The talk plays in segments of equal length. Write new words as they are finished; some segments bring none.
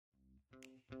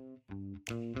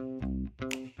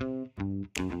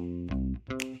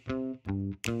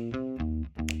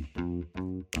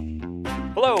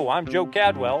Hello, I'm Joe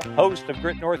Cadwell, host of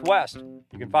Grit Northwest.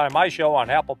 You can find my show on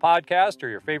Apple Podcast or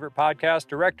your favorite podcast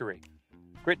directory.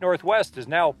 Grit Northwest is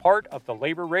now part of the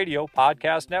Labor Radio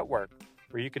Podcast Network,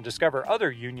 where you can discover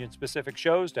other union-specific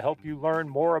shows to help you learn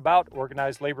more about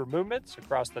organized labor movements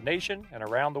across the nation and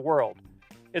around the world.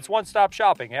 It's one-stop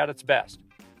shopping at its best.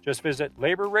 Just visit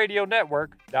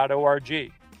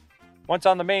laborradionetwork.org. Once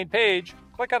on the main page,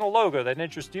 click on a logo that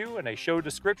interests you and a show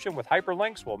description with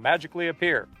hyperlinks will magically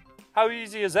appear. How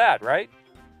easy is that, right?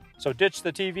 So ditch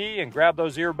the TV and grab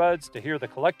those earbuds to hear the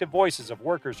collective voices of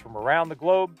workers from around the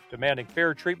globe demanding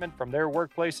fair treatment from their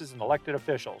workplaces and elected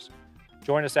officials.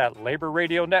 Join us at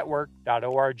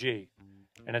laborradionetwork.org.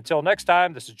 And until next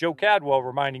time, this is Joe Cadwell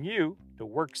reminding you to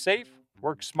work safe,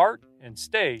 work smart, and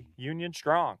stay union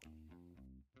strong.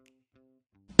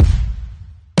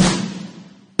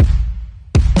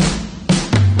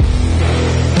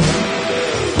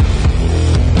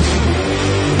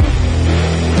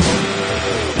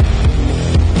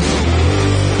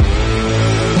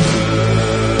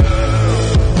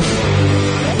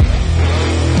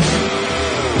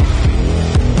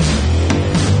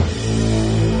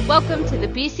 Welcome to the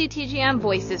BCTGM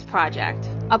Voices Project,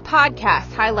 a podcast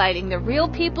highlighting the real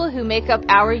people who make up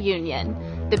our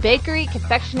union, the bakery,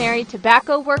 confectionery,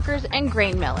 tobacco workers, and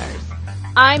grain millers.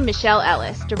 I'm Michelle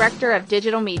Ellis, Director of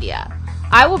Digital Media.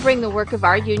 I will bring the work of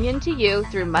our union to you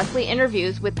through monthly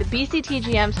interviews with the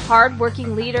BCTGM's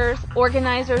hard-working leaders,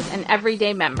 organizers, and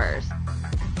everyday members.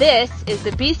 This is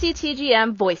the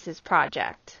BCTGM Voices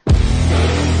Project.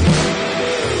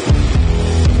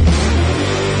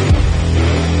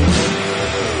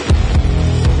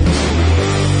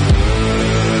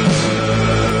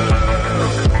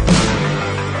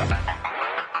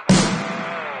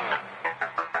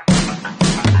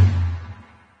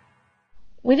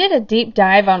 We did a deep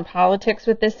dive on politics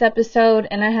with this episode,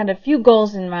 and I had a few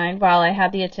goals in mind while I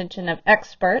had the attention of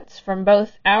experts from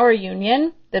both our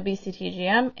union, the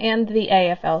BCTGM, and the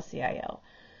AFL-CIO.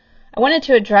 I wanted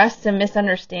to address some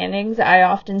misunderstandings I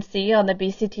often see on the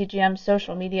BCTGM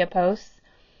social media posts,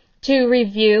 to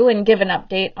review and give an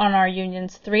update on our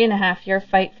union's 3.5-year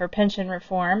fight for pension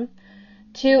reform,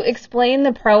 to explain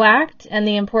the PRO Act and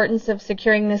the importance of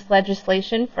securing this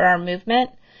legislation for our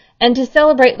movement, and to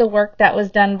celebrate the work that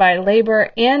was done by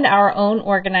labor and our own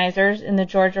organizers in the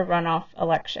Georgia runoff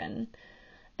election.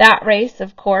 That race,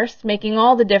 of course, making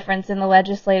all the difference in the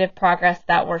legislative progress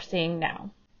that we're seeing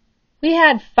now. We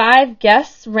had 5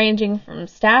 guests ranging from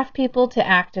staff people to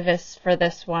activists for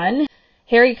this one.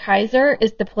 Harry Kaiser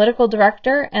is the political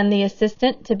director and the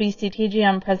assistant to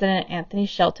BCTGM President Anthony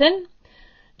Shelton.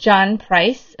 John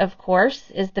Price, of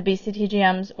course, is the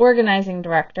BCTGM's organizing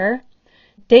director.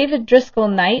 David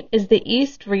Driscoll-Knight is the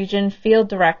East Region Field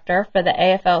Director for the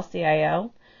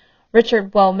AFL-CIO.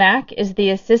 Richard Womack is the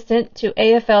assistant to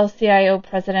AFL-CIO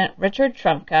President Richard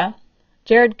Trumka.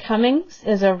 Jared Cummings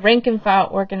is a rank-and-file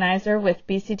organizer with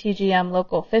BCTGM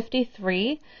Local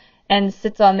 53 and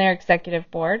sits on their executive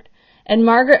board. And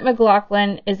Margaret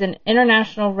McLaughlin is an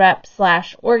international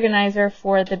rep/organizer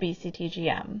for the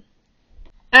BCTGM.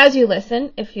 As you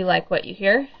listen, if you like what you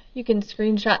hear, you can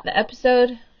screenshot the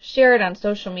episode, share it on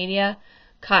social media,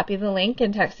 copy the link,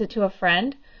 and text it to a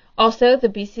friend. Also, the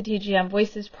BCTGM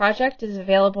Voices Project is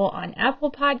available on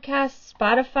Apple Podcasts,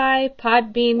 Spotify,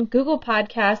 Podbean, Google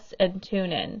Podcasts, and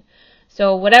TuneIn.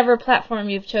 So whatever platform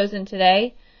you've chosen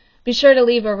today, be sure to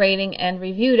leave a rating and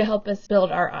review to help us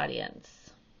build our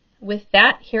audience. With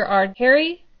that, here are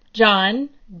Harry, John,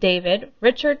 David,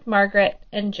 Richard, Margaret,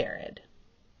 and Jared.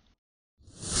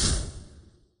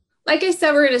 Like I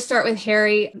said, we're going to start with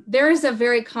Harry. There is a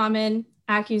very common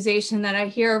accusation that I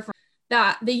hear from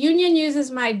that the union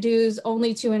uses my dues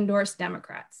only to endorse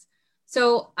Democrats.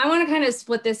 So I want to kind of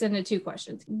split this into 2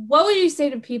 questions. What would you say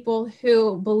to people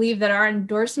who believe that our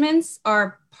endorsements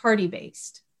are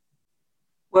party-based?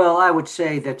 Well, I would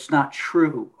say that's not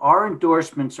true. Our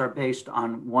endorsements are based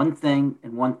on one thing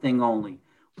and one thing only: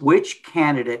 which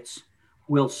candidates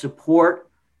will support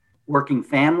working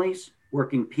families,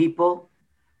 working people,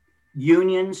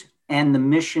 unions, and the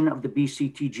mission of the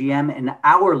BCTGM and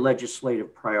our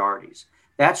legislative priorities.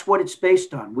 That's what it's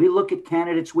based on. We look at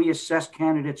candidates, we assess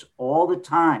candidates all the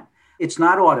time. It's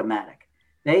not automatic.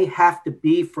 They have to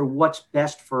be for what's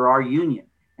best for our union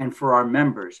and for our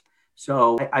members.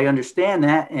 So I understand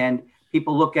that, and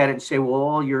people look at it and say, well,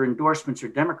 all your endorsements are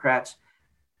Democrats.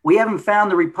 We haven't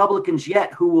found the Republicans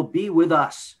yet who will be with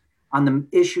us on the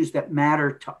issues that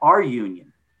matter to our union.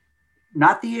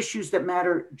 Not the issues that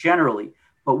matter generally,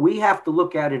 but we have to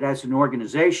look at it as an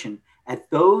organization at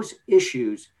those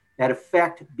issues that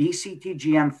affect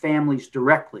BCTGM families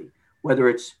directly, whether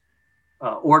it's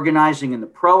organizing in the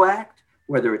PRO Act,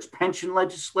 whether it's pension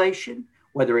legislation,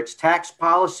 whether it's tax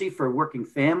policy for working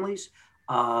families,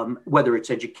 whether it's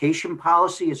education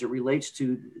policy as it relates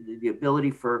to the ability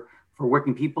for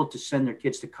working people to send their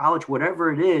kids to college,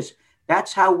 whatever it is,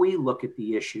 that's how we look at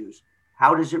the issues.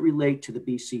 How does it relate to the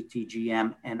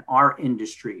BCTGM and our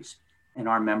industries and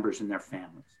our members and their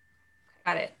families?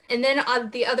 Got it. And then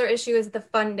the other issue is the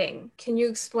funding. Can you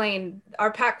explain? Our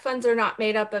PAC funds are not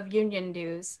made up of union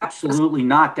dues. Absolutely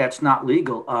not. That's not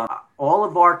legal. All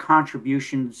of our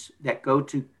contributions that go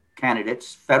to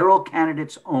candidates, federal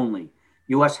candidates only,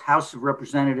 U.S. House of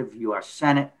Representatives, U.S.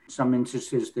 Senate, some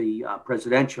instances the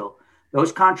presidential,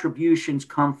 those contributions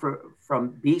come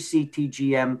from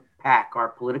BCTGM PAC, our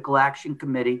Political Action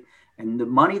Committee, and the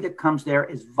money that comes there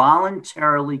is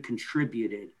voluntarily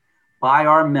contributed by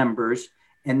our members,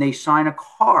 and they sign a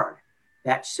card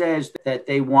that says that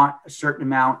they want a certain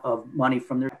amount of money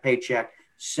from their paycheck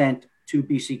sent to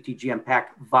BCTGM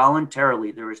PAC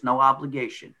voluntarily. There is no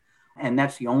obligation. And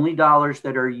that's the only dollars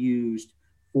that are used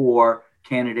for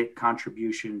candidate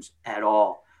contributions at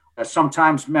all.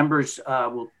 Sometimes members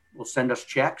will send us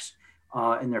checks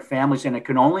and their families, and it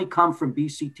can only come from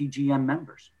BCTGM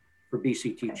members for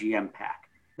BCTGM PAC.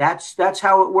 That's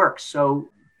how it works. So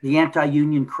the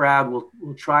anti-union crowd will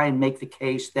try and make the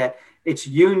case that it's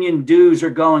union dues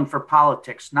are going for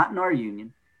politics, not in our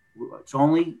union. It's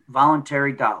only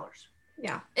voluntary dollars.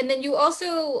 Yeah. And then you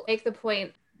also make the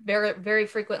point very, very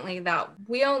frequently that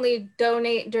we only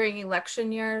donate during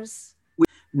election years.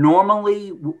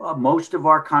 Normally, most of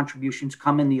our contributions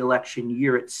come in the election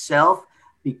year itself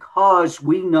because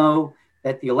we know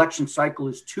that the election cycle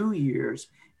is 2 years.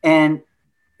 And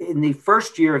in the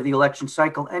first year of the election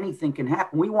cycle, anything can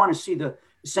happen. We want to see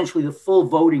essentially the full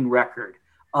voting record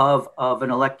of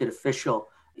an elected official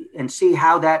and see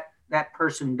how that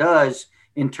person does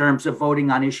in terms of voting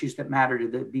on issues that matter to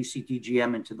the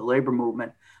BCTGM and to the labor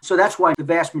movement. So that's why the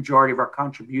vast majority of our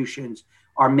contributions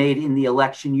are made in the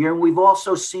election year. And we've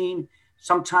also seen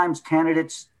sometimes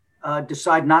candidates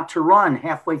decide not to run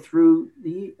halfway through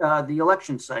the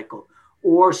election cycle,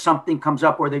 or something comes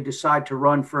up where they decide to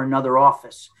run for another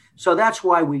office. So that's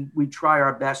why we try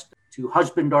our best to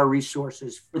husband our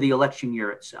resources for the election year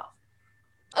itself.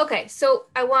 Okay, so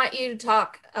I want you to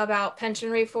talk about pension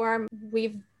reform.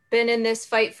 We've been in this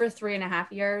fight for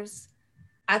 3.5 years,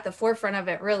 at the forefront of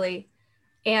it, really.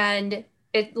 And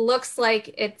it looks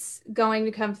like it's going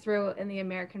to come through in the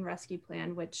American Rescue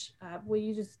Plan, which will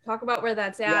you just talk about where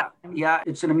that's at? Yeah,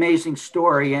 it's an amazing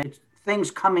story. And things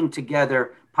coming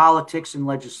together, politics and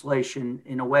legislation,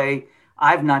 in a way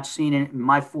I've not seen it in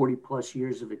my 40 plus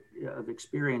years of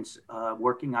experience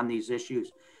working on these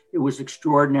issues. It was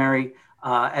extraordinary.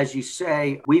 As you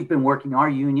say, we've been working, our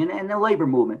union and the labor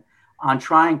movement, on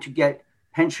trying to get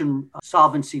pension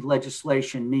solvency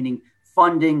legislation, meaning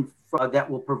funding that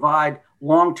will provide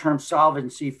long-term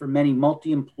solvency for many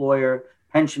multi-employer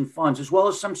pension funds, as well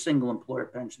as some single-employer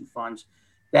pension funds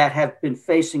that have been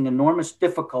facing enormous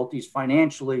difficulties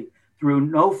financially through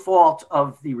no fault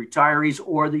of the retirees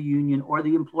or the union or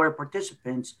the employer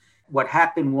participants. What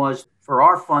happened was, for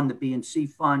our fund, the B&C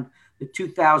fund, the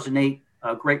 2008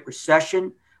 Great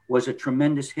Recession was a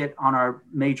tremendous hit on our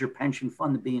major pension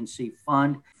fund, the B&C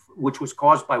fund, which was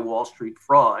caused by Wall Street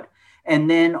fraud. And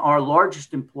then our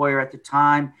largest employer at the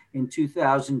time in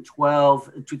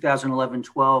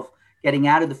 2011-12, getting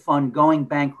out of the fund, going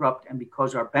bankrupt. And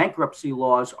because our bankruptcy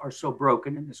laws are so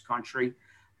broken in this country,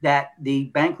 that the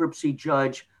bankruptcy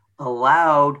judge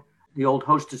allowed the old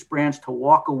Hostess branch to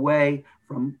walk away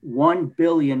from $1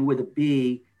 billion with a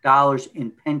B dollars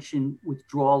in pension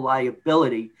withdrawal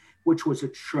liability, which was a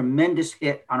tremendous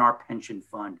hit on our pension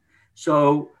fund.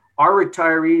 So our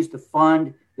retirees, the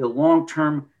fund, the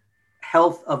long-term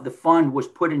health of the fund was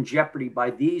put in jeopardy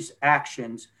by these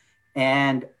actions.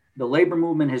 And the labor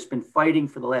movement has been fighting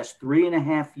for the last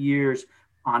 3.5 years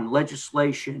on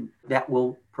legislation that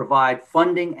will provide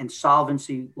funding and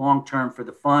solvency long-term for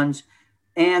the funds.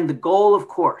 And the goal, of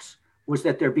course, was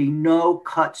that there be no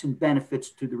cuts in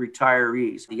benefits to the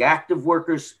retirees, the active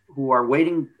workers who are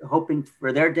waiting, hoping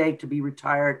for their day to be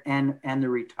retired, and the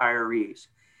retirees.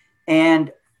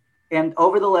 And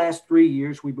over the last 3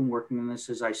 years, we've been working on this,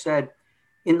 as I said.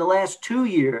 In the last 2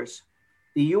 years,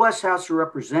 the U.S. House of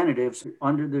Representatives,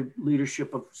 under the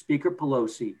leadership of Speaker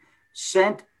Pelosi,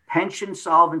 sent pension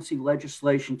solvency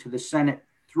legislation to the Senate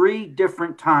 3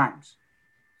 different times,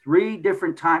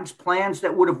 plans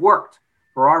that would have worked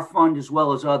for our fund as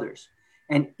well as others.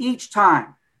 And each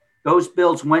time, those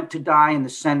bills went to die in the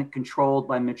Senate controlled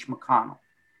by Mitch McConnell.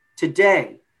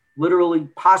 Today, literally,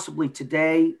 possibly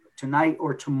today, tonight,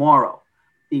 or tomorrow,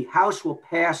 the House will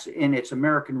pass in its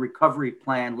American Recovery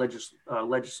Plan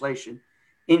legislation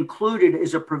included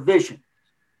is a provision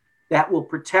that will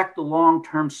protect the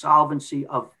long-term solvency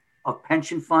of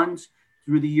pension funds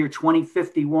through the year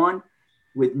 2051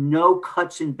 with no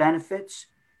cuts in benefits.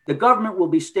 The government will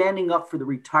be standing up for the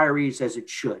retirees as it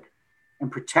should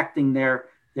and protecting their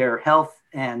health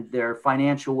and their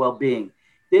financial well-being.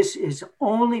 This is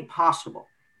only possible.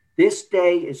 This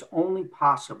day is only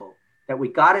possible that we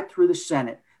got it through the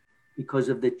Senate because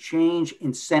of the change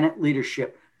in Senate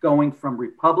leadership going from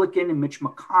Republican and Mitch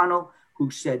McConnell,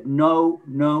 who said no,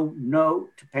 no, no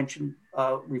to pension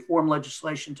reform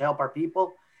legislation to help our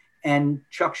people, and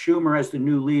Chuck Schumer as the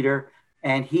new leader.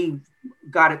 And he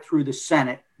got it through the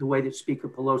Senate the way that Speaker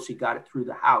Pelosi got it through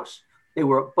the House. They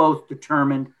were both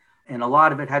determined, and a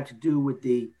lot of it had to do with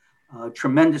the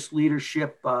tremendous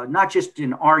leadership, not just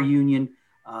in our union,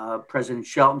 President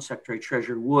Shelton, Secretary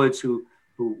Treasurer Woods, who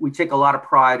we take a lot of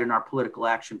pride in our political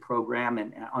action program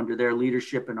and under their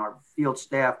leadership and our field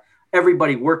staff,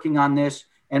 everybody working on this,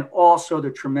 and also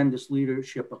the tremendous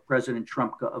leadership of President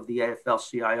Trumka of the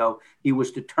AFL-CIO. He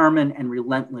was determined and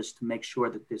relentless to make sure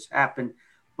that this happened.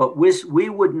 But we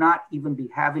would not even be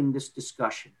having this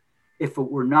discussion if it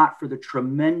were not for the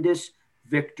tremendous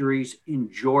victories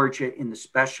in Georgia in the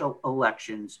special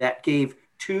elections that gave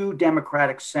 2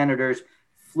 Democratic senators,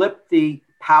 flipped the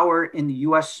power in the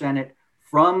U.S. Senate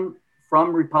from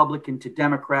Republican to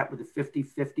Democrat with a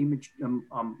 50-50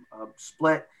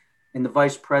 split. And the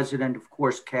vice president, of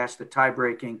course, cast the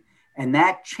tie-breaking. And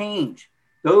that changed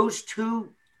those 2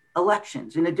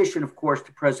 elections, in addition, of course,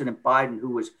 to President Biden, who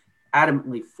was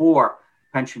adamantly for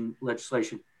pension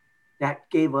legislation. That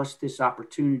gave us this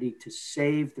opportunity to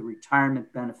save the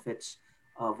retirement benefits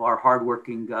of our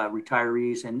hardworking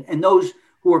retirees and those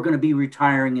who are going to be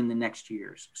retiring in the next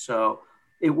years. So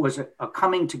it was a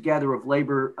coming together of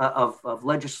labor, of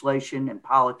legislation and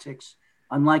politics,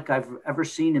 unlike I've ever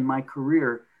seen in my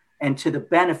career, and to the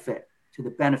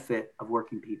benefit of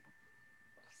working people.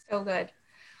 So good.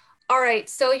 All right.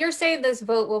 So you're saying this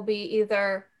vote will be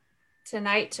either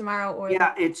tonight, tomorrow, or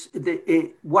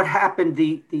what happened?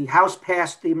 The House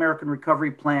passed the American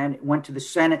Recovery Plan. It went to the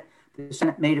Senate. The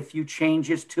Senate made a few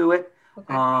changes to it,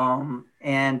 okay.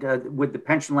 And with the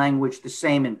pension language the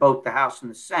same in both the House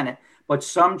and the Senate, but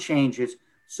some changes.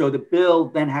 So the bill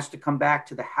then has to come back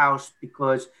to the House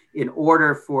because in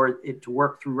order for it to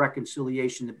work through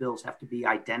reconciliation, the bills have to be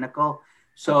identical.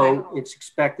 So It's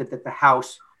expected that the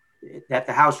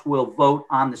House will vote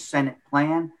on the Senate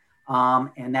plan.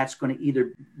 And that's going to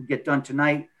either get done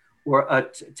tonight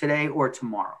or today or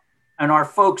tomorrow. And our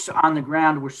folks on the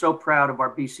ground, we're so proud of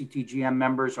our BCTGM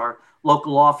members, our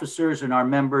local officers and our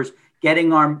members,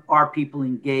 getting our people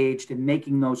engaged and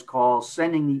making those calls,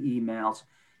 sending the emails.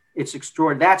 It's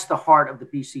extraordinary. That's the heart of the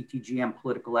BCTGM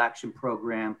political action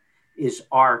program, is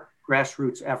our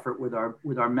grassroots effort with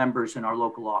our members and our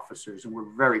local officers. And we're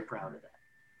very proud of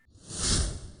that.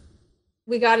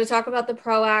 We got to talk about the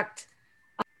PRO Act.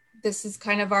 This is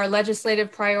kind of our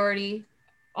legislative priority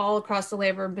all across the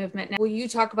labor movement. Now, will you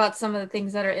talk about some of the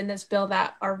things that are in this bill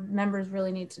that our members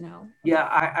really need to know?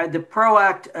 Yeah, the PRO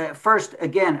Act, first,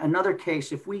 again, another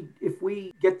case, if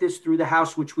we get this through the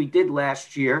House, which we did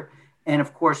last year, and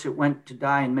of course it went to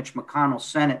die in Mitch McConnell's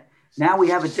Senate, now we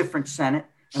have a different Senate,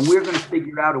 and we're going to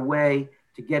figure out a way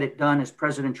to get it done. As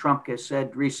President Trumka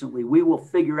said recently, we will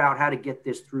figure out how to get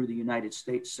this through the United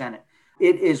States Senate.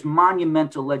 It is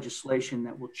monumental legislation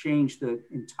that will change the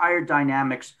entire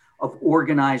dynamics of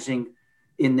organizing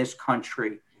in this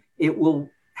country. It will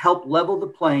help level the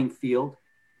playing field.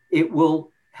 It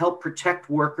will help protect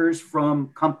workers from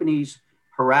companies'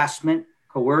 harassment,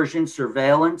 coercion,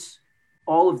 surveillance,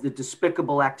 all of the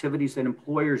despicable activities that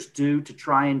employers do to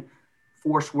try and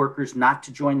force workers not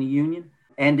to join the union,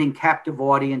 ending captive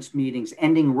audience meetings,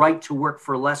 ending right to work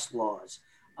for less laws.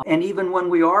 And even when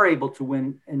we are able to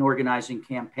win an organizing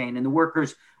campaign and the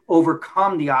workers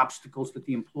overcome the obstacles that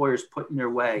the employers put in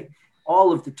their way,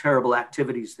 all of the terrible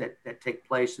activities that take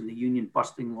place in the union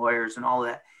busting lawyers and all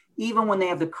that, even when they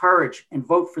have the courage and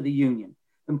vote for the union,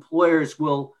 employers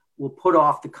will put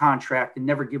off the contract and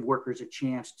never give workers a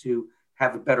chance to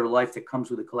have a better life that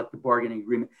comes with a collective bargaining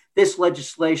agreement. This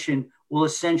legislation will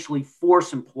essentially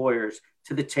force employers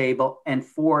to the table and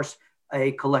force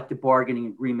a collective bargaining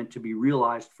agreement to be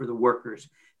realized for the workers.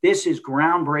 This is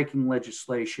groundbreaking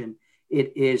legislation.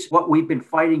 It is what we've been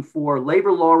fighting for.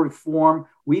 Labor law reform,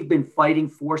 we've been fighting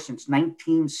for since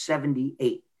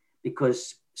 1978,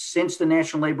 because since the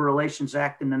National Labor Relations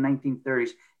Act in the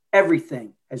 1930s,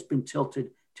 everything has been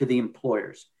tilted to the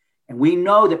employers. And we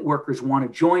know that workers want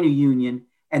to join a union,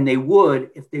 and they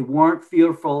would if they weren't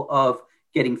fearful of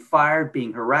getting fired,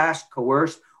 being harassed,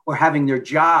 coerced, or having their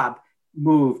job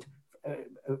moved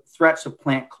threats of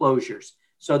plant closures.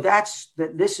 So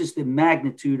this is the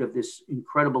magnitude of this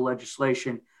incredible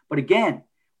legislation. But again,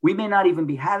 we may not even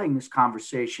be having this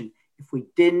conversation if we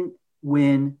didn't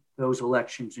win those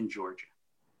elections in Georgia.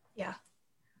 Yeah.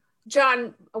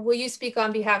 John, will you speak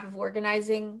on behalf of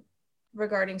organizing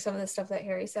regarding some of the stuff that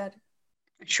Harry said?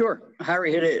 Sure.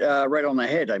 Harry hit it right on the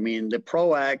head. I mean, the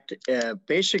PRO Act,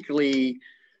 basically,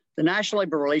 the National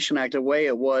Labor Relations Act, the way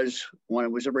it was when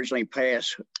it was originally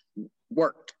passed,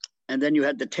 worked. And then you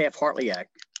had the Taft-Hartley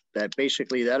Act that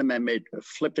basically that amendment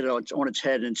flipped it on its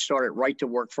head and started right to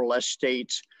work for less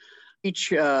states.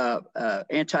 Each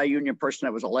anti-union person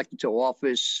that was elected to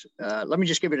office, let me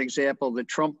just give you an example. The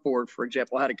Trump board, for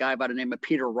example, had a guy by the name of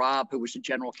Peter Robb, who was the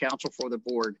general counsel for the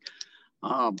board.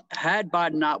 Had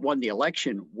Biden not won the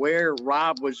election, where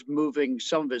Rob was moving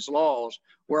some of his laws,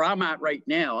 where I'm at right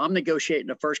now, I'm negotiating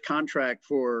the first contract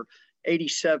for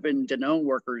 87 Danone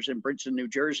workers in Bridgeton, New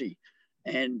Jersey.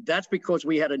 And that's because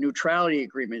we had a neutrality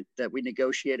agreement that we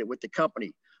negotiated with the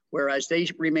company, whereas they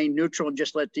remain neutral and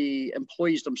just let the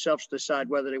employees themselves decide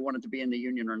whether they wanted to be in the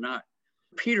union or not.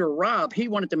 Peter Robb, he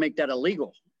wanted to make that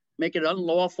illegal, make it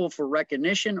unlawful for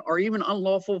recognition or even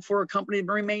unlawful for a company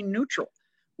to remain neutral.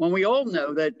 When we all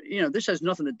know that, this has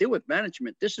nothing to do with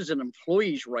management. This is an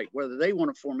employee's right, whether they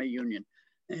want to form a union.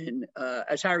 And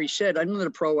as Harry said, under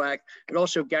the PRO Act, it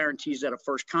also guarantees that a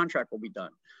first contract will be done.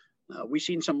 We've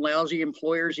seen some lousy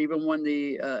employers, even when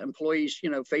the employees,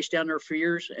 face down their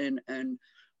fears and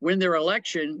win their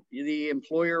election, the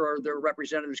employer or their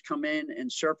representatives come in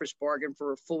and surface bargain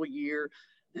for a full year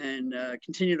and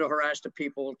continue to harass the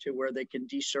people to where they can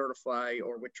decertify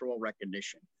or withdraw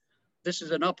recognition. This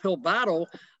is an uphill battle,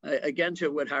 again, to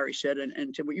what Harry said,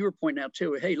 and to what you were pointing out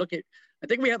too. Hey, I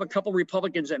think we have a couple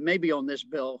Republicans that may be on this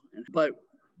bill, but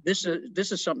this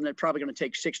is something that's probably going to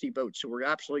take 60 votes. So we're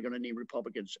absolutely going to need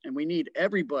Republicans, and we need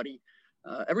everybody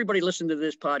listen to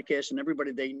this podcast and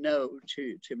everybody they know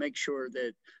to make sure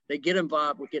that they get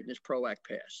involved with getting this PRO Act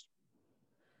passed.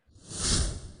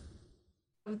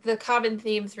 The common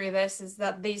theme through this is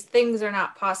that these things are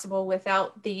not possible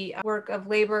without the work of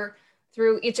labor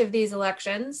through each of these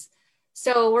elections.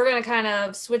 So we're going to kind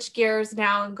of switch gears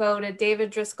now and go to David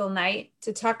Driscoll-Knight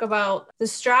to talk about the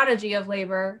strategy of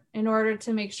labor in order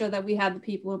to make sure that we have the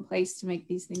people in place to make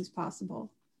these things possible.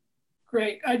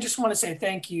 Great. I just want to say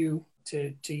thank you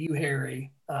to you,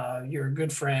 Harry. You're a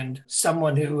good friend,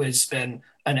 someone who has been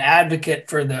an advocate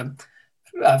for the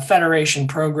Federation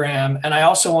program. And I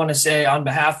also want to say on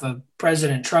behalf of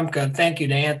President Trumka, thank you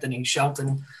to Anthony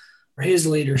Shelton for his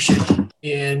leadership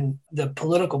in the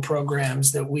political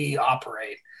programs that we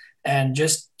operate. And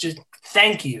just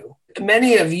thank you.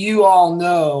 Many of you all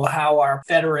know how our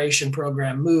Federation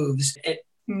program moves. It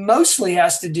mostly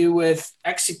has to do with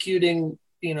executing,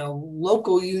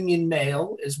 local union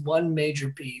mail is one major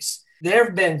piece. There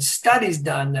have been studies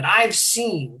done that I've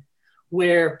seen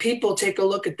where people take a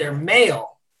look at their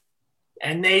mail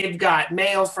and they've got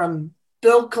mail from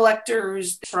bill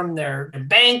collectors, from their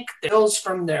bank, bills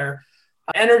from their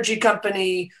energy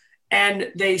company,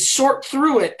 and they sort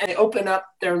through it and they open up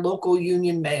their local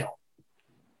union mail.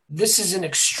 This is an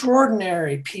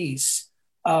extraordinary piece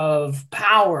of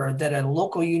power that a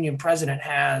local union president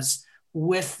has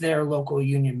with their local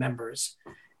union members.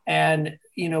 And,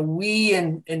 we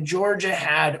in Georgia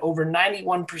had over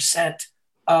 91%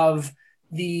 of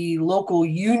the local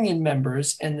union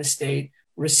members in the state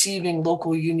receiving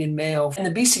local union mail. And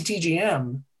the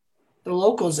BCTGM, the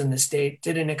locals in the state,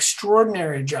 did an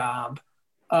extraordinary job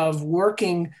of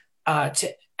working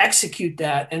to execute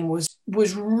that and was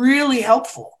really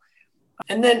helpful.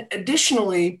 And then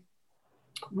additionally,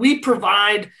 we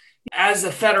provide, as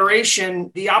a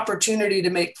federation, the opportunity to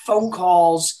make phone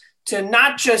calls to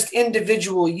not just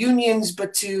individual unions,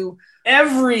 but to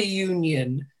every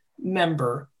union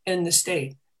member in the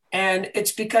state. And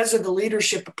it's because of the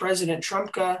leadership of President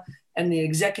Trumka and the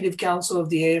Executive Council of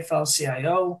the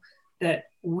AFL-CIO that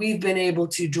we've been able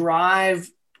to drive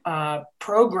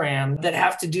programs that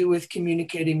have to do with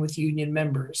communicating with union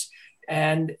members.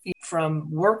 And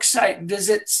from worksite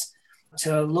visits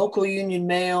to local union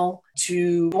mail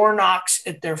to door knocks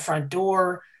at their front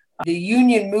door, the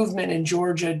union movement in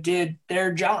Georgia did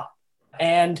their job.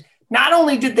 And not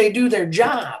only did they do their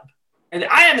job, and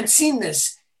I haven't seen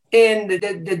this in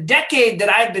the decade that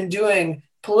I've been doing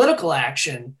political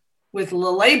action with the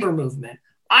labor movement,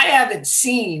 I haven't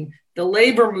seen the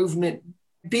labor movement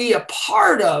be a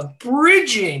part of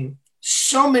bridging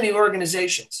so many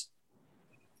organizations.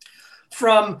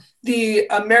 From the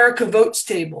America Votes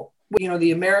table,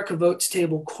 the America Votes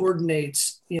table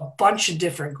coordinates a bunch of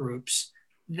different groups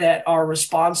that are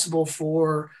responsible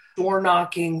for door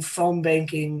knocking, phone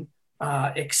banking,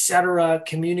 etc.,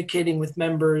 communicating with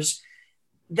members.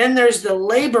 Then there's the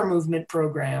labor movement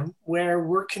program, where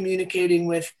we're communicating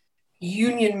with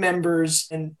union members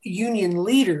and union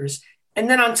leaders. And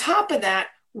then on top of that,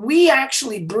 we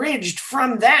actually bridged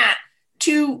from that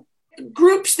to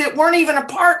groups that weren't even a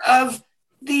part of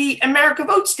the America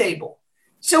Votes table.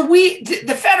 So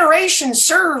the Federation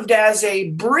served as a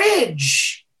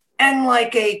bridge and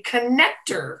like a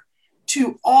connector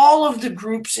to all of the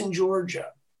groups in Georgia.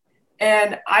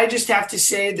 And I just have to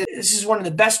say that this is one of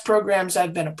the best programs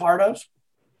I've been a part of.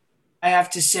 I have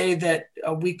to say that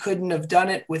we couldn't have done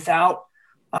it without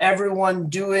everyone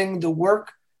doing the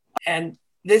work. And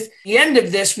the end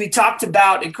of this, we talked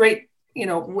about a great,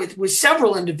 with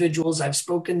several individuals I've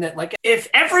spoken that, like, if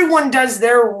everyone does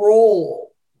their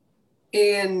role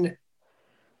in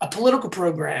a political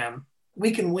program,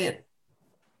 we can win.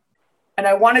 And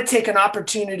I want to take an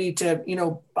opportunity to,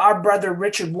 our brother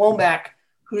Richard Womack,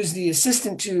 who's the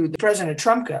assistant to the President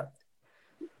Trumka,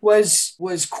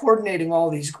 was coordinating all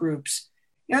these groups.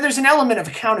 There's an element of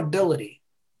accountability.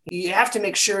 You have to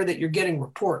make sure that you're getting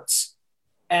reports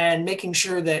and making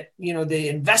sure that, the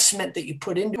investment that you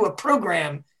put into a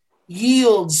program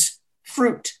yields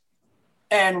fruit.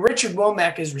 And Richard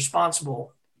Womack is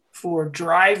responsible for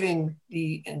driving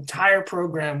the entire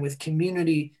program with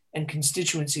community and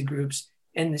constituency groups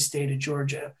in the state of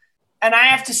Georgia. And I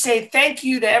have to say thank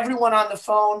you to everyone on the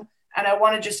phone. And I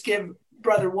want to just give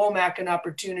Brother Womack an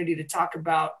opportunity to talk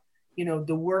about,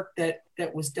 the work that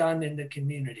was done in the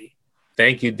community.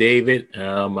 Thank you, David.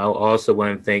 I also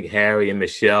want to thank Harry and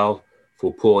Michelle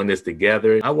for pulling this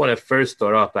together. I want to first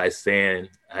start off by saying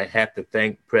I have to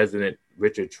thank President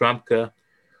Richard Trumka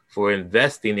for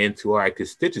investing into our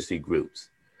constituency groups.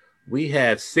 We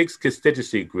have 6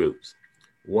 constituency groups.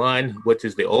 One, which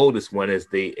is the oldest one, is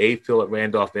the A. Philip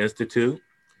Randolph Institute.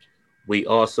 We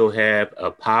also have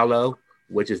Apollo,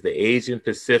 which is the Asian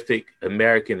Pacific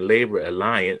American Labor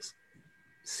Alliance,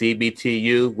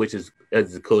 CBTU, which is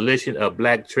the coalition of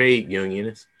Black trade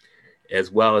unions,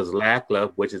 as well as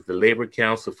LACLA, which is the Labor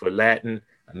Council for Latin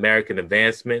American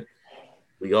Advancement.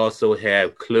 We also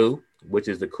have CLU, which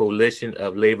is the Coalition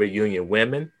of Labor Union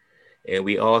Women, and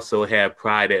we also have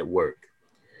Pride at Work.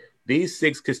 These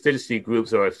 6 constituency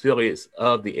groups are affiliates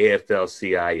of the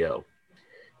AFL-CIO.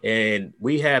 And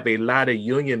we have a lot of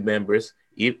union members,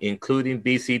 including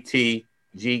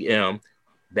BCTGM,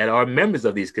 that are members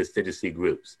of these constituency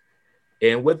groups.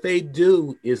 And what they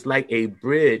do is like a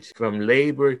bridge from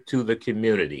labor to the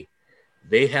community.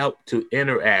 They help to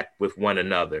interact with one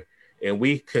another, and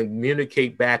we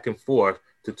communicate back and forth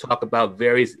to talk about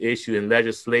various issues and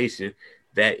legislation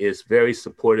that is very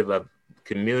supportive of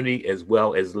community as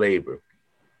well as labor.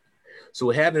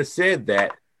 So having said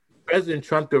that, President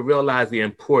Trumka realized the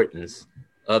importance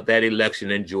of that election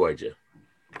in Georgia.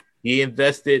 He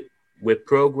invested with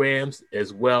programs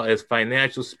as well as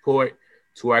financial support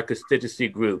to our constituency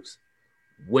groups,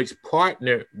 which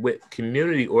partner with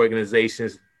community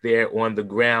organizations there on the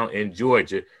ground in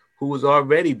Georgia, who was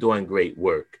already doing great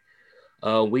work.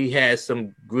 We had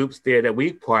some groups there that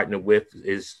we partnered with,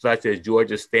 such as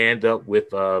Georgia Stand Up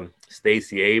with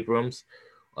Stacey Abrams,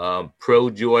 Pro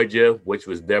Georgia, which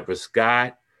was Deborah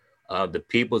Scott, the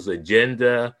People's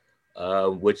Agenda,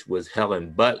 which was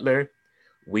Helen Butler.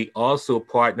 We also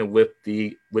partnered with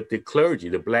the clergy,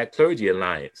 the Black Clergy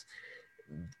Alliance.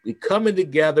 We coming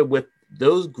together with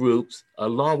those groups,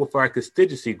 along with our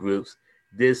constituency groups,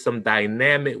 did some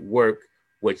dynamic work,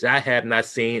 which I have not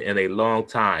seen in a long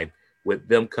time, with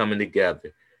them coming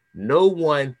together. No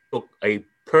one took a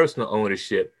personal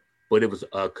ownership, but it was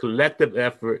a collective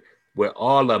effort where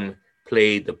all of them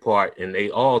played the part and they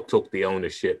all took the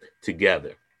ownership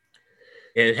together.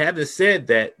 And having said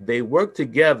that, they worked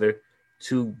together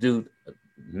to do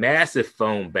massive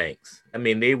phone banks. I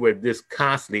mean, they were just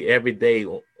constantly every day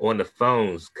on the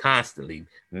phones, constantly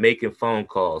making phone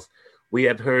calls. We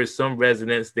have heard some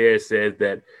residents there says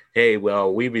that, hey,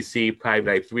 well, we received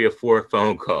probably like 3 or 4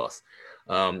 phone calls.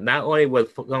 Not only was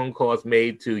phone calls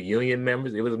made to union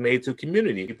members, it was made to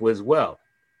community people as well.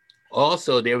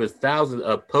 Also, there was thousands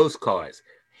of postcards,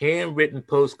 handwritten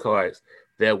postcards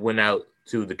that went out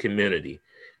to the community.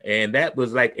 And that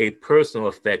was like a personal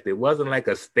effect. It wasn't like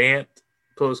a stamped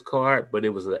postcard, but it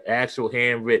was an actual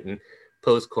handwritten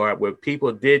postcard where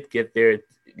people did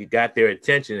got their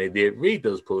attention. They did read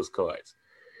those postcards.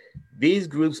 These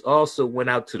groups also went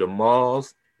out to the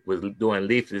malls, was doing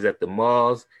leaflets at the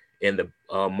malls, in the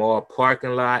mall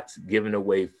parking lots, giving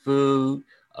away food,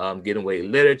 giving away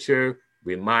literature,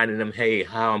 reminding them, hey,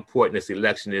 how important this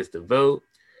election is to vote.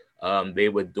 They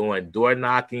were doing door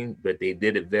knocking, but they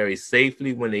did it very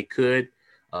safely when they could.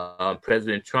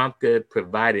 President Trumka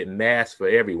provided masks for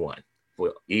everyone,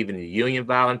 for even the union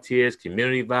volunteers,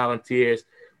 community volunteers.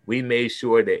 We made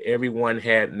sure that everyone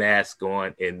had masks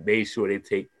on and made sure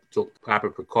they took proper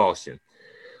precaution.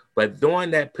 But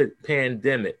during that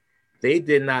pandemic, they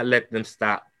did not let them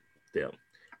stop them.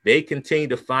 They continued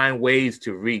to find ways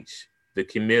to reach the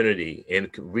community and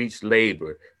reach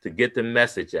labor, to get the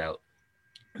message out.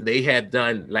 They have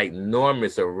done like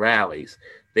enormous of rallies.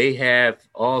 They have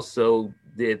also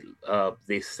did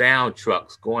the sound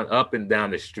trucks going up and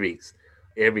down the streets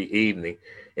every evening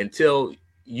until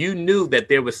you knew that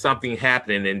there was something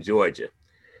happening in Georgia.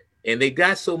 And they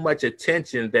got so much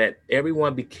attention that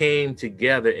everyone became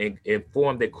together and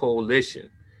formed a coalition.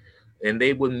 And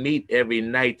they would meet every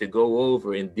night to go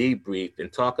over and debrief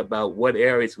and talk about what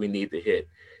areas we need to hit.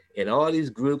 And all these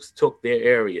groups took their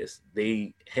areas.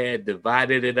 They had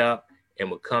divided it up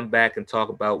and would come back and talk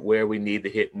about where we need to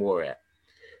hit more at.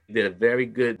 Did a very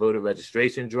good voter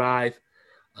registration drive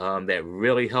that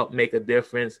really helped make a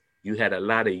difference. You had a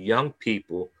lot of young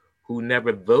people who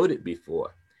never voted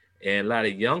before, and a lot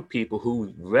of young people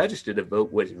who registered to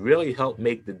vote, which really helped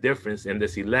make the difference in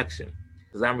this election.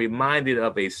 Because I'm reminded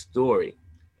of a story.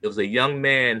 It was a young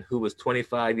man who was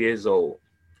 25 years old.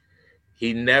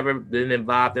 He never been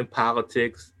involved in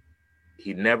politics.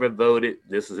 He never voted.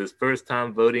 This was his first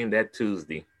time voting that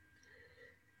Tuesday.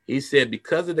 He said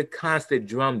because of the constant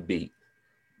drumbeat,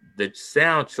 the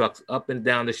sound trucks up and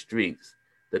down the streets,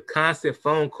 the constant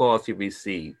phone calls he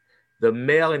received, the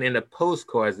mailing and the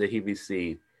postcards that he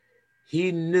received,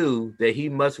 he knew that he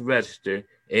must register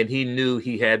and he knew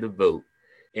he had to vote.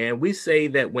 And we say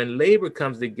that when labor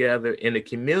comes together and the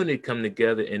community come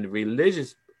together and the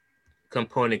religious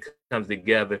component comes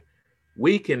together,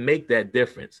 we can make that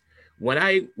difference. When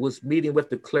I was meeting with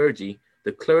the clergy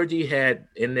had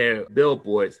in their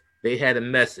billboards, they had a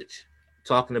message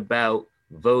talking about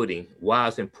voting, why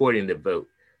it's important to vote.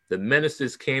 The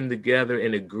ministers came together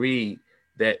and agreed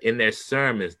that in their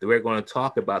sermons, they were going to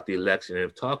talk about the election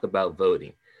and talk about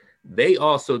voting. They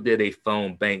also did a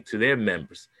phone bank to their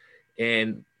members,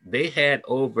 and they had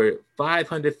over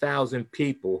 500,000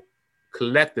 people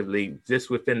collectively just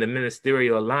within the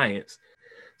Ministerial Alliance.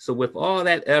 So with all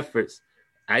that efforts,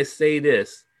 I say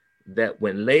this, that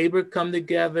when labor come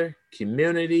together,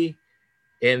 community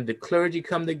and the clergy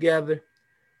come together,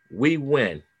 we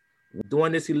win.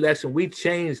 During this election, we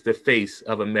changed the face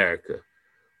of America.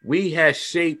 We have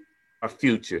shaped our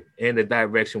future in the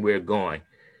direction we're going.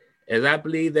 As I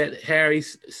believe that Harry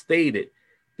stated,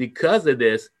 because of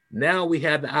this, now we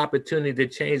have the opportunity to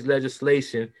change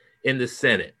legislation in the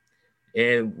Senate.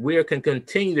 And we can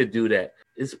continue to do that.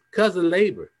 It's because of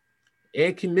labor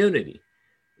and community.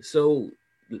 So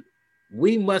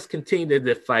we must continue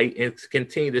to fight and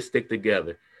continue to stick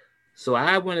together. So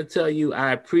I want to tell you,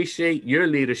 I appreciate your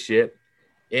leadership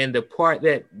and the part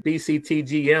that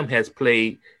BCTGM has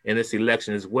played in this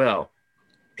election as well.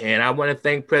 And I want to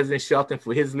thank President Shelton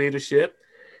for his leadership.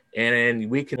 And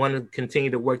we want to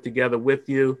continue to work together with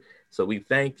you. So we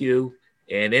thank you.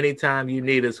 And anytime you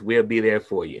need us, we'll be there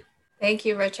for you. Thank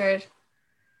you, Richard.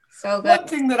 So good. One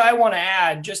thing that I want to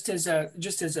add, just as a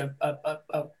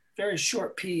very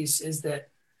short piece, is that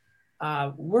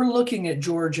we're looking at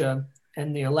Georgia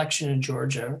and the election in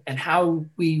Georgia and how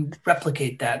we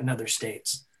replicate that in other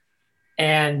states.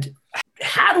 And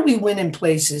how do we win in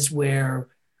places where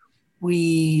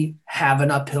we have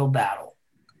an uphill battle?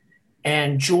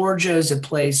 And Georgia is a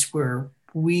place where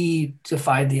we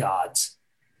defied the odds.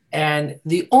 And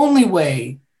the only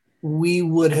way we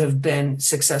would have been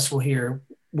successful here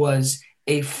was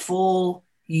a full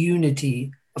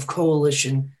unity of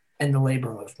coalition and the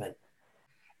labor movement.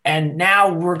 And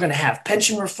now we're going to have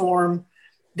pension reform.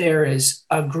 There is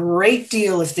a great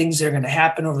deal of things that are going to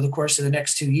happen over the course of the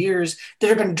next 2 years that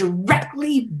are going to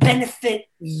directly benefit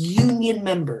union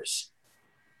members.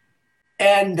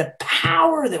 And the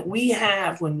power that we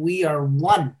have when we are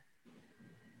one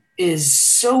is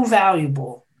so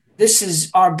valuable. This is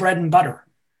our bread and butter.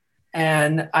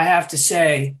 And I have to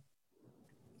say,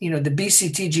 the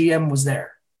BCTGM was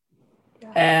there.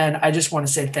 Yeah. And I just want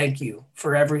to say thank you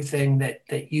for everything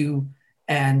that you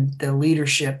and the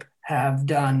leadership have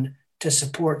done to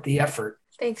support the effort.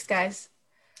 Thanks, guys.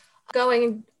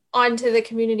 Going on to the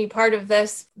community part of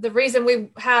this, the reason we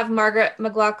have Margaret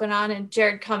McLaughlin on and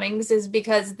Jared Cummings is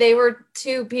because they were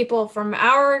two people from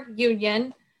our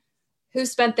union who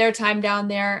spent their time down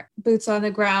there, boots on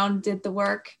the ground, did the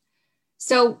work.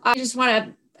 So I just want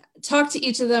to talk to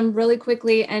each of them really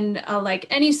quickly and like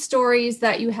any stories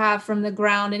that you have from the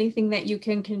ground, anything that you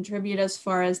can contribute as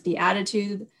far as the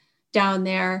attitude down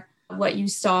there, what you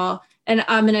saw. And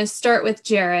I'm going to start with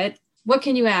Jared. What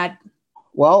can you add?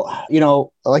 Well,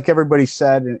 like everybody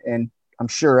said, and I'm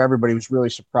sure everybody was really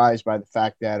surprised by the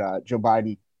fact that Joe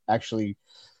Biden actually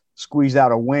squeezed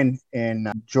out a win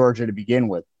in Georgia to begin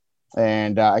with.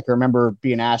 And I can remember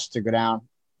being asked to go down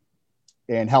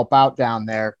and help out down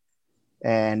there.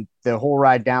 And the whole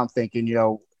ride down thinking,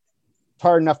 it's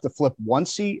hard enough to flip one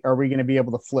seat. Are we going to be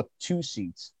able to flip two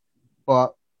seats?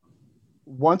 But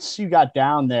once you got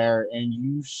down there and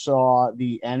you saw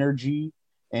the energy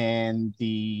and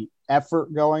the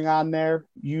effort going on there,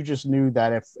 you just knew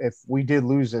that if we did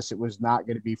lose this, it was not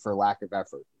going to be for lack of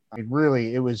effort.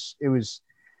 It was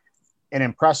an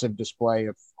impressive display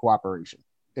of cooperation.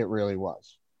 It really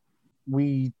was.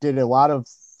 We did a lot of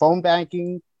phone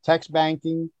banking, text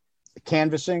banking,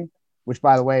 canvassing, which,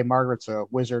 by the way, Margaret's a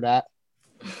wizard at.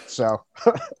 So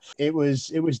it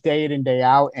was day in and day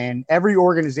out, and every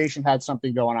organization had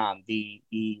something going on.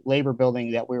 The labor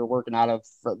building that we were working out of,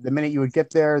 the minute you would get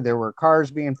there were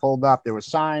cars being pulled up, there were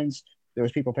signs, there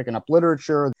was people picking up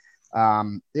literature.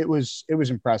 It was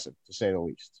impressive, to say the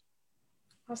least.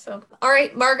 Awesome. All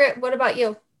right, Margaret, what about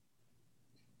you?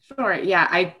 Sure. Yeah,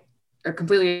 I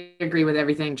completely agree with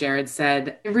everything Jared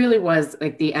said. It really was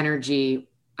like the energy.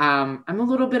 I'm a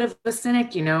little bit of a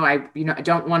cynic, I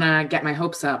don't want to get my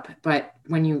hopes up, but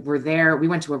when you were there, we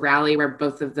went to a rally where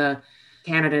both of the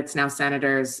candidates, now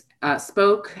senators,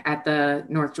 spoke at the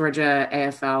North Georgia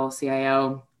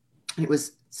AFL-CIO. It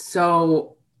was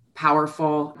so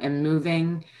powerful and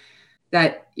moving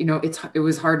that, it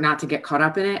was hard not to get caught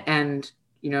up in it. And,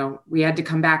 we had to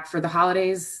come back for the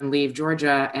holidays and leave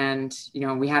Georgia. And,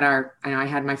 I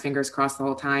had my fingers crossed the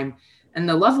whole time. And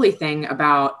the lovely thing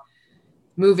about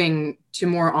moving to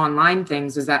more online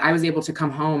things is that I was able to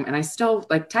come home and I still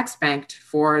text banked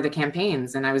for the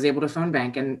campaigns and I was able to phone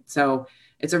bank. And so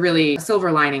it's a really silver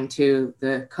lining to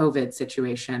the COVID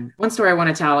situation. One story I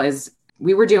want to tell is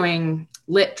we were doing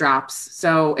lit drops.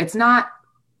 So it's not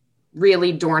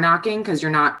really door knocking because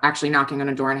you're not actually knocking on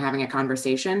a door and having a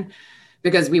conversation,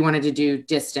 because we wanted to do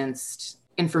distanced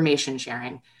information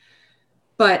sharing.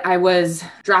 But I was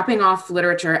dropping off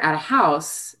literature at a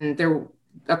house and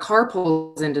a car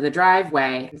pulls into the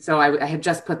driveway. So I had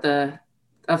just put the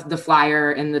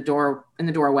flyer in the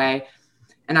doorway,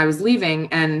 and I was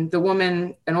leaving, and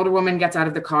an older woman gets out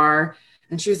of the car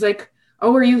and she was like,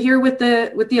 "Oh, are you here with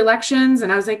the elections?"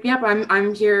 And I was like, "Yep,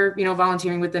 I'm here,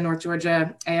 volunteering with the North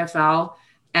Georgia AFL."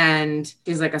 And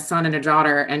she's like a son and a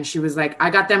daughter. And she was like, "I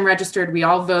got them registered. We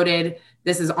all voted.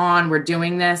 This is on. We're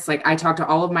doing this." I talked to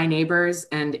all of my neighbors,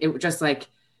 and it just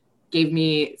gave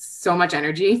me so much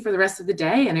energy for the rest of the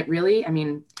day. And it really,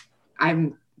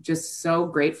 I'm just so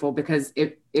grateful because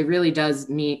it really does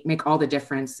make all the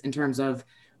difference in terms of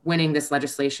winning this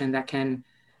legislation that can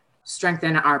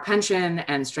strengthen our pension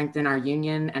and strengthen our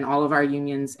union and all of our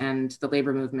unions and the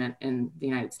labor movement in the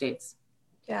United States.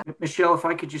 Yeah. Michelle, if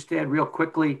I could just add real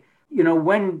quickly,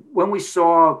 when we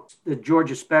saw the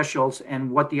Georgia specials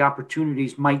and what the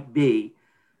opportunities might be,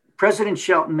 President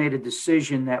Shelton made a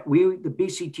decision that the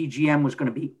BCTGM was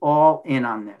going to be all in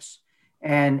on this.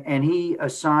 And he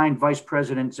assigned Vice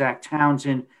President Zach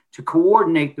Townsend to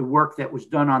coordinate the work that was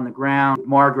done on the ground with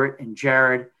Margaret and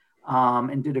Jared,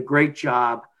 and did a great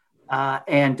job.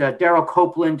 And Daryl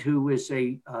Copeland, who is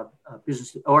a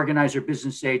business organizer,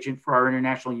 business agent for our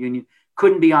international union,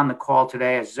 couldn't be on the call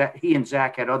today as he and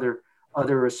Zach had other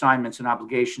assignments and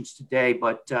obligations today.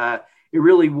 But it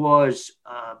really was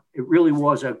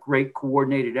a great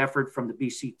coordinated effort from the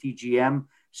BCTGM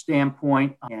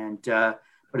standpoint. And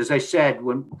but as I said,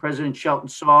 when President Shelton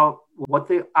saw what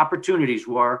the opportunities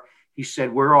were, he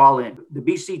said, "We're all in." The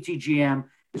BCTGM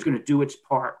is going to do its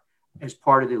part as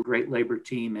part of the great labor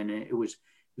team, and it was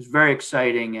very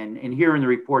exciting. And hearing the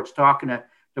reports, talking to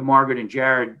Margaret and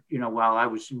Jared, while I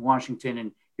was in Washington,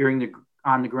 and hearing the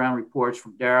on the ground reports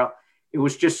from Daryl, it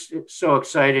was just so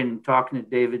exciting. Talking to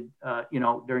David,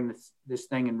 during this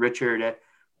thing, and Richard,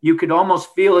 you could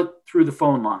almost feel it through the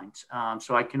phone lines.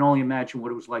 So I can only imagine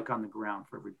what it was like on the ground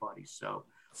for everybody. So,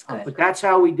 but that's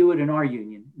how we do it in our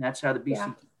union. And that's how the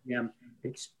BCTGM. Yeah.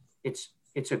 It's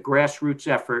a grassroots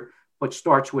effort, but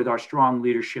starts with our strong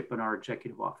leadership and our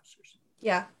executive officers.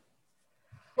 Yeah.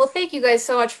 Well, thank you guys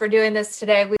so much for doing this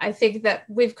today. I think that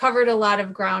we've covered a lot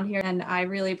of ground here, and I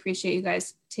really appreciate you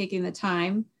guys taking the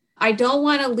time. I don't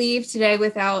want to leave today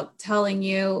without telling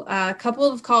you a couple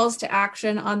of calls to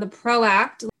action on the PRO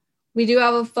Act. We do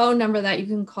have a phone number that you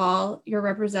can call your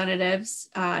representatives.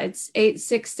 It's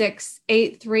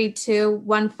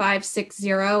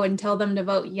 866-832-1560 and tell them to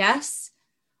vote yes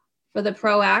for the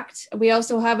PRO Act. We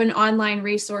also have an online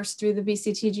resource through the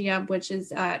BCTGM, which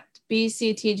is at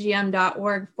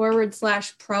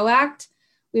bctgm.org/PRO Act,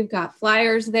 We've got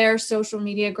flyers there, social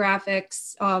media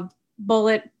graphics,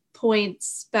 bullet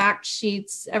points, fact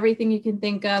sheets, everything you can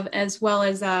think of, as well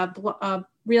as a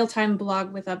real-time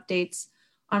blog with updates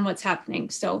on what's happening.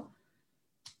 So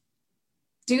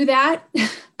do that.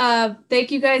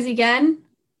 Thank you guys again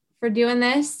for doing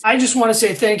this. I just want to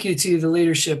say thank you to the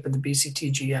leadership of the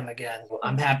BCTGM again.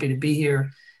 I'm happy to be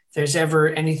here. If there's ever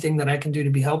anything that I can do to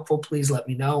be helpful, please let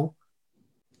me know.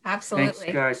 Absolutely.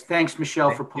 Thanks, guys. Thanks,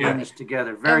 Michelle, for pulling this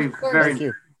together. Very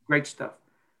great stuff.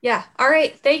 Yeah. All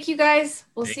right. Thank you, guys.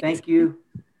 We'll see. Thank you.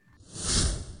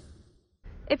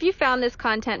 If you found this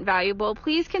content valuable,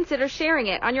 please consider sharing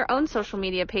it on your own social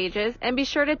media pages and be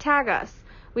sure to tag us.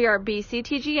 We are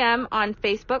BCTGM on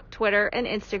Facebook, Twitter, and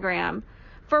Instagram.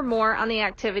 For more on the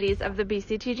activities of the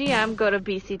BCTGM, go to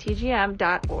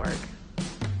bctgm.org.